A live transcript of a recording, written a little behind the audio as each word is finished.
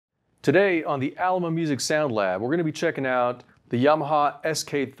Today on the Alamo Music Sound Lab, we're going to be checking out the Yamaha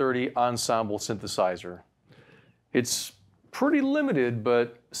SK30 Ensemble Synthesizer. It's pretty limited,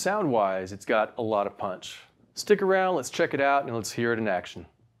 but sound-wise, it's got a lot of punch. Stick around, let's check it out, and let's hear it in action.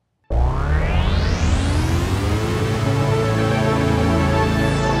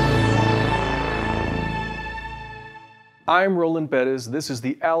 I'm Roland Bettis. This is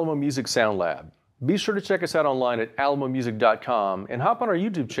the Alamo Music Sound Lab. Be sure to check us out online at alamomusic.com and hop on our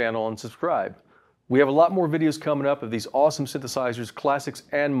YouTube channel and subscribe. We have a lot more videos coming up of these awesome synthesizers, classics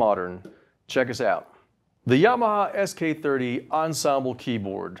and modern. Check us out. The Yamaha SK30 Ensemble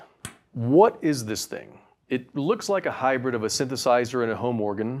Keyboard. What is this thing? It looks like a hybrid of a synthesizer and a home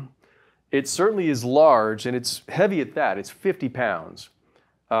organ. It certainly is large, and it's heavy at that. It's 50 pounds.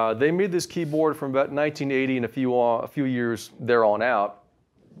 They made this keyboard from about 1980 and a few years there on out.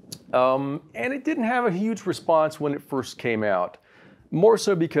 And it didn't have a huge response when it first came out. More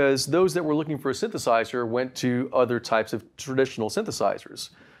so because those that were looking for a synthesizer went to other types of traditional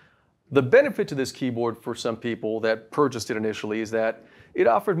synthesizers. The benefit to this keyboard for some people that purchased it initially is that it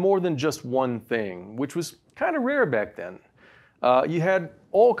offered more than just one thing, which was kind of rare back then. You had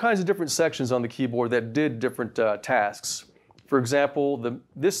all kinds of different sections on the keyboard that did different tasks. For example,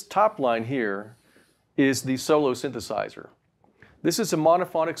 this top line here is the solo synthesizer. This is a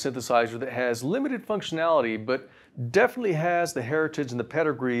monophonic synthesizer that has limited functionality, but definitely has the heritage and the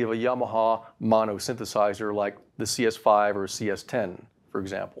pedigree of a Yamaha mono synthesizer like the CS5 or CS10, for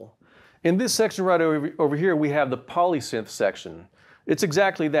example. In this section right over here, we have the polysynth section. It's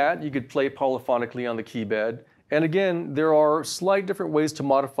exactly that. You could play polyphonically on the keybed. And again, there are slight different ways to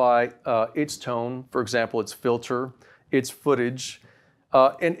modify its tone. For example, its filter, its footage.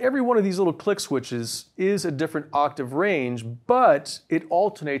 And every one of these little click switches is a different octave range, but it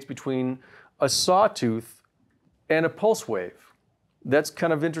alternates between a sawtooth and a pulse wave. That's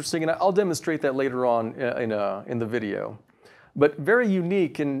kind of interesting, and I'll demonstrate that later on in the video. But very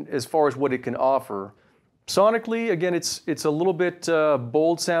unique as far as what it can offer. Sonically, again, it's a little bit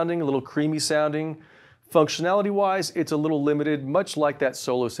bold sounding, a little creamy sounding. Functionality-wise, it's a little limited, much like that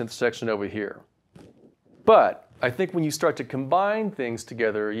solo synth section over here. But I think when you start to combine things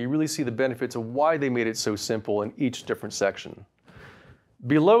together, you really see the benefits of why they made it so simple in each different section.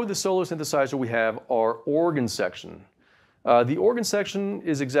 Below the solo synthesizer, we have our organ section. The organ section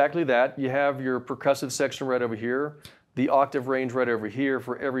is exactly that. You have your percussive section right over here, the octave range right over here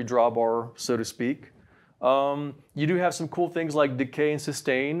for every drawbar, so to speak. You do have some cool things like decay and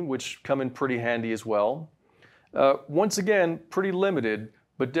sustain, which come in pretty handy as well. Once again, pretty limited,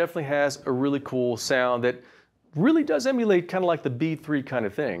 but definitely has a really cool sound that really does emulate kind of like the B3 kind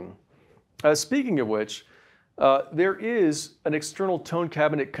of thing. Speaking of which, there is an external tone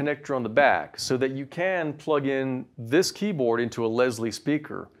cabinet connector on the back so that you can plug in this keyboard into a Leslie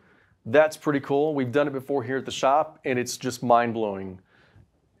speaker. That's pretty cool. We've done it before here at the shop, and it's just mind-blowing.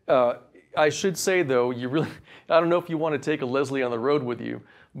 I should say though, I don't know if you want to take a Leslie on the road with you,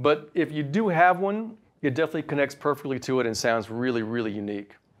 but if you do have one, it definitely connects perfectly to it and sounds really, really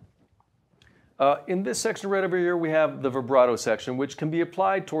unique. In this section right over here, we have the vibrato section, which can be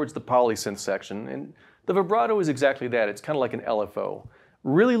applied towards the polysynth section. And the vibrato is exactly that. It's kind of like an LFO.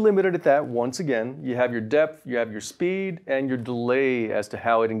 Really limited at that. Once again, you have your depth, you have your speed, and your delay as to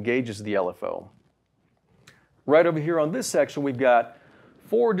how it engages the LFO. Right over here on this section, we've got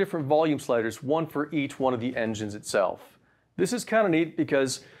 4 different volume sliders, one for each one of the engines itself. This is kind of neat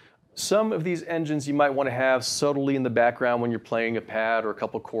because some of these engines you might want to have subtly in the background when you're playing a pad or a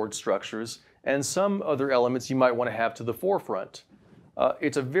couple chord structures, and some other elements you might want to have to the forefront.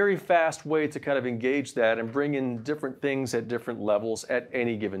 It's a very fast way to kind of engage that and bring in different things at different levels at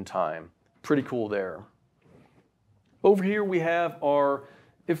any given time. Pretty cool there. Over here we have our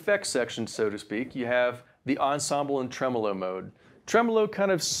effects section, so to speak. You have the ensemble and tremolo mode. Tremolo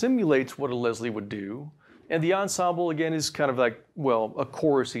kind of simulates what a Leslie would do, and the ensemble again is kind of like, well, a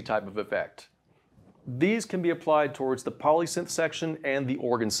chorusy type of effect. These can be applied towards the polysynth section and the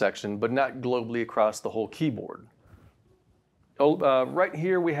organ section, but not globally across the whole keyboard. Right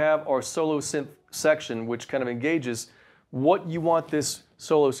here we have our solo synth section, which kind of engages what you want this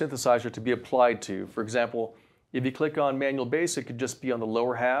solo synthesizer to be applied to. For example, if you click on manual bass, it could just be on the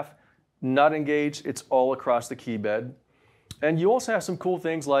lower half. Not engaged, it's all across the keybed. And you also have some cool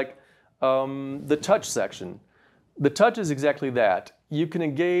things like the touch section. The touch is exactly that. You can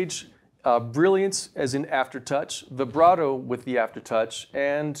engage brilliance as in aftertouch, vibrato with the aftertouch,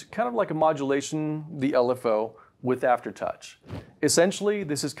 and kind of like a modulation, the LFO, with aftertouch. Essentially,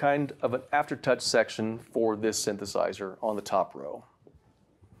 this is kind of an aftertouch section for this synthesizer on the top row.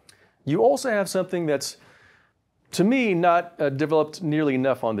 You also have something that's To me, not developed nearly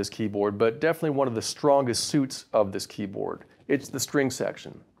enough on this keyboard, but definitely one of the strongest suits of this keyboard. It's the string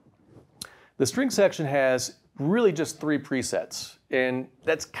section. The string section has really just 3 presets, and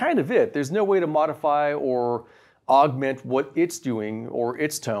that's kind of it. There's no way to modify or augment what it's doing or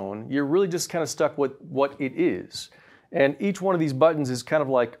its tone. You're really just kind of stuck with what it is. And each one of these buttons is kind of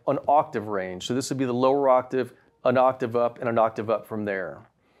like an octave range. So this would be the lower octave, an octave up, and an octave up from there.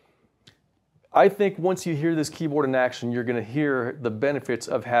 I think once you hear this keyboard in action, you're going to hear the benefits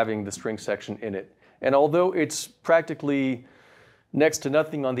of having the string section in it. And although it's practically next to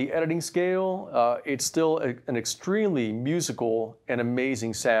nothing on the editing scale, it's still an extremely musical and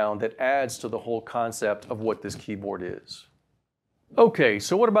amazing sound that adds to the whole concept of what this keyboard is. Okay,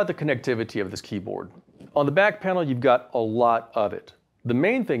 so what about the connectivity of this keyboard? On the back panel, you've got a lot of it. The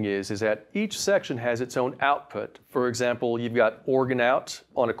main thing is that each section has its own output. For example, you've got organ out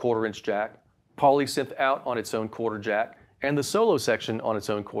on a 1/4-inch jack, polysynth out on its own 1/4 jack, and the solo section on its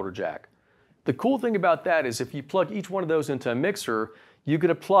own 1/4 jack. The cool thing about that is if you plug each one of those into a mixer, you can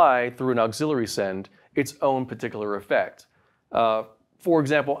apply through an auxiliary send its own particular effect. For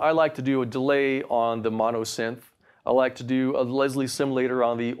example, I like to do a delay on the mono synth. I like to do a Leslie simulator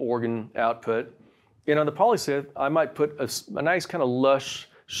on the organ output. And on the polysynth, I might put a nice kind of lush,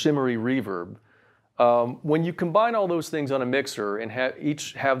 shimmery reverb. When you combine all those things on a mixer and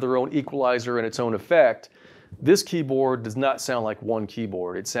each have their own equalizer and its own effect, this keyboard does not sound like one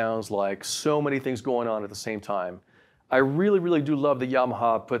keyboard. It sounds like so many things going on at the same time. I really, really do love that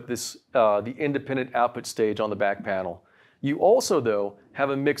Yamaha put this, the independent output stage on the back panel. You also, though,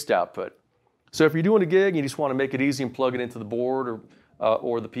 have a mixed output. So if you're doing a gig and you just want to make it easy and plug it into the board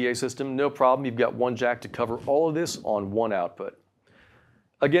or the PA system, no problem. You've got one jack to cover all of this on one output.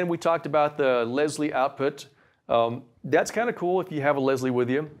 Again, we talked about the Leslie output. That's kind of cool if you have a Leslie with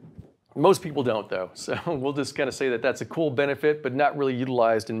you. Most people don't, though, so we'll just kind of say that that's a cool benefit, but not really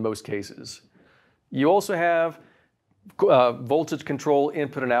utilized in most cases. You also have voltage control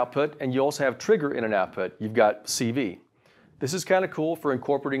input and output, and you also have trigger in and output. You've got CV. This is kind of cool for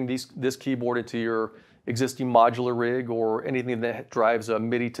incorporating this keyboard into your existing modular rig or anything that drives a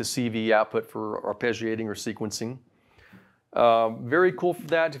MIDI to CV output for arpeggiating or sequencing. Very cool for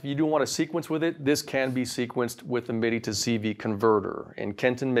that. If you do want to sequence with it, this can be sequenced with the MIDI to CV converter, and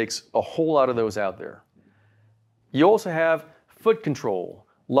Kenton makes a whole lot of those out there. You also have foot control,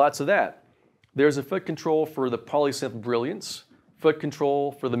 lots of that. There's a foot control for the polysynth brilliance, foot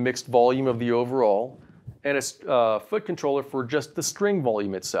control for the mixed volume of the overall, and a foot controller for just the string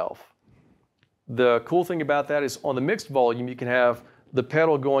volume itself. The cool thing about that is on the mixed volume, you can have the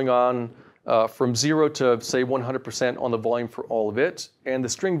pedal going on from 0 to say 100% on the volume for all of it, and the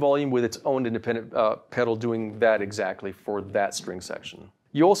string volume with its own independent pedal doing that exactly for that string section.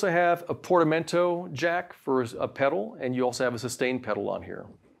 You also have a portamento jack for a pedal, and you also have a sustain pedal on here.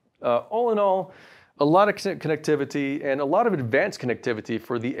 All in all, a lot of connectivity and a lot of advanced connectivity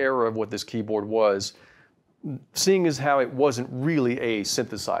for the era of what this keyboard was, seeing as how it wasn't really a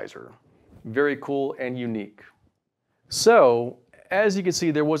synthesizer. Very cool and unique. So, as you can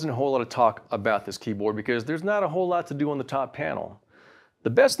see, there wasn't a whole lot of talk about this keyboard because there's not a whole lot to do on the top panel. The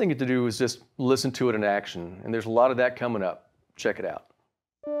best thing to do is just listen to it in action, and there's a lot of that coming up. Check it out.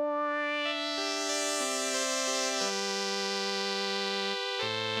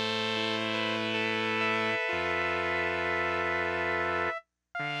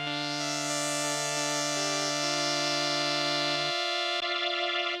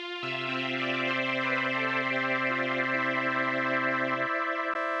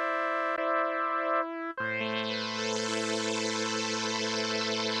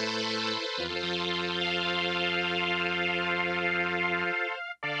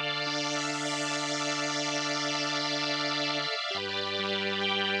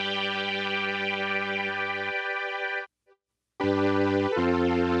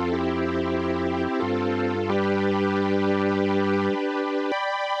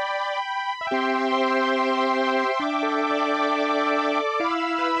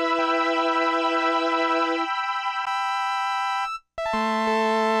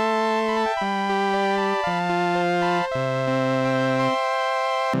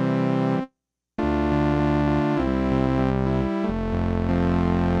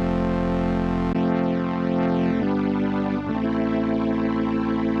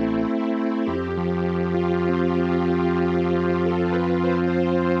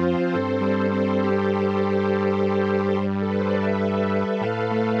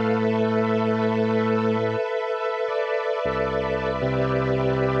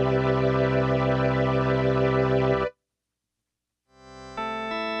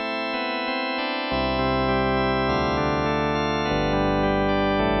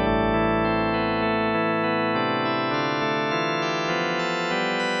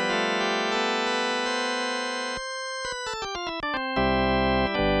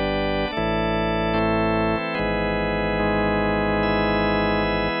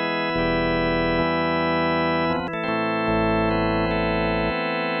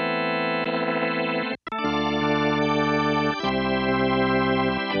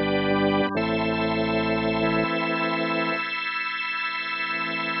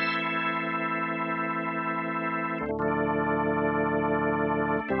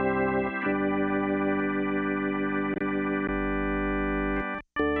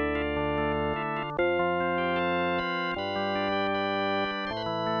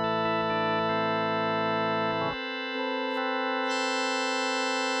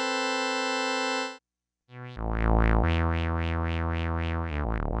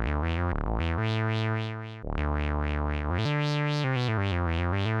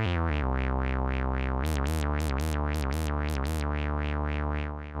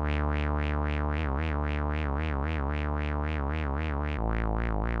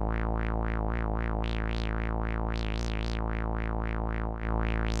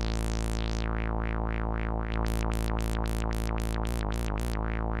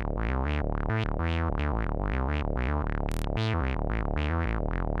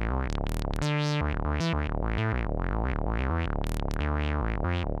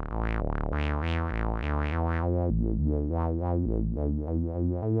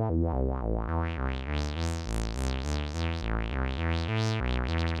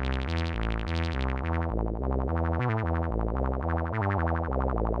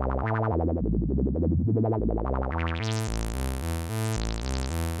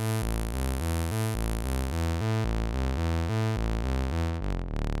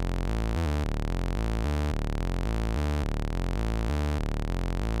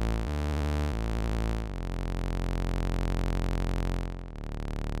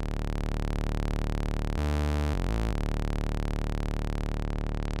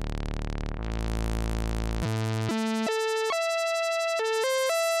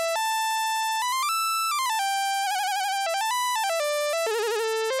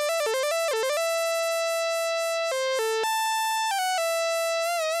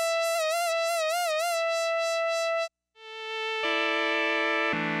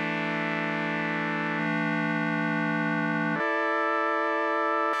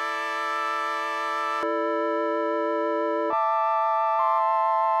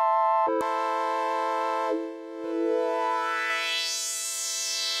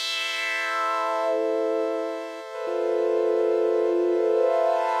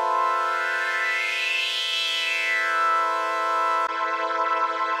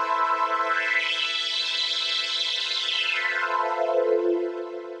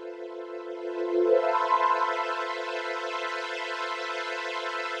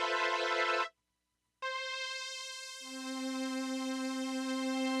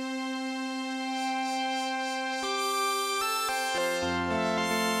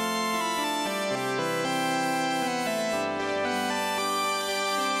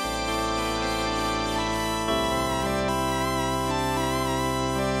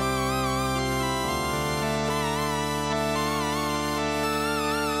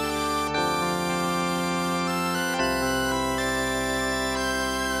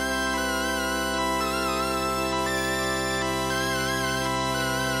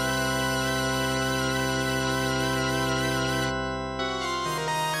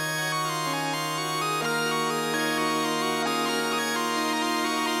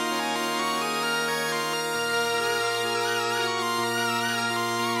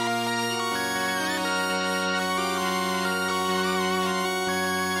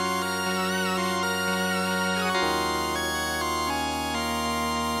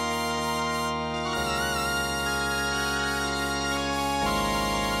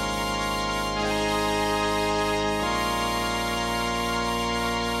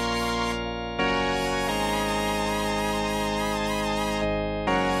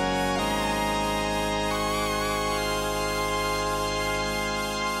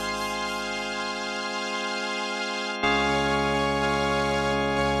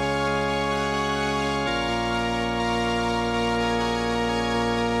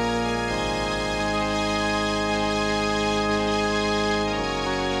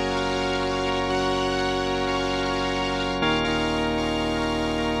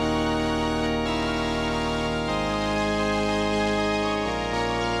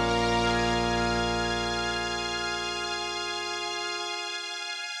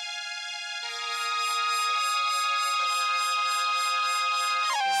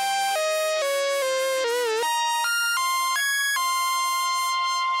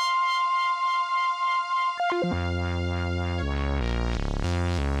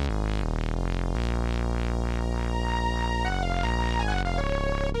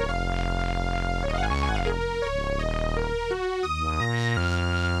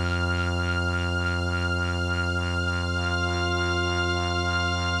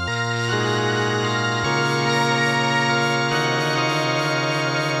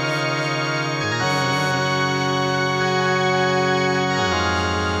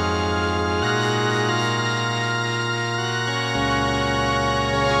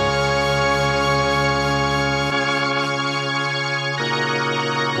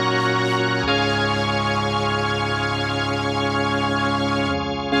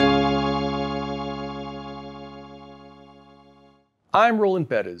 I'm Roland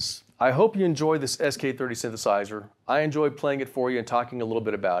Bettis. I hope you enjoy this SK30 synthesizer. I enjoyed playing it for you and talking a little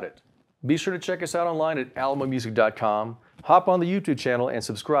bit about it. Be sure to check us out online at alamomusic.com. Hop on the YouTube channel and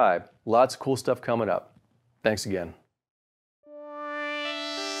subscribe. Lots of cool stuff coming up. Thanks again.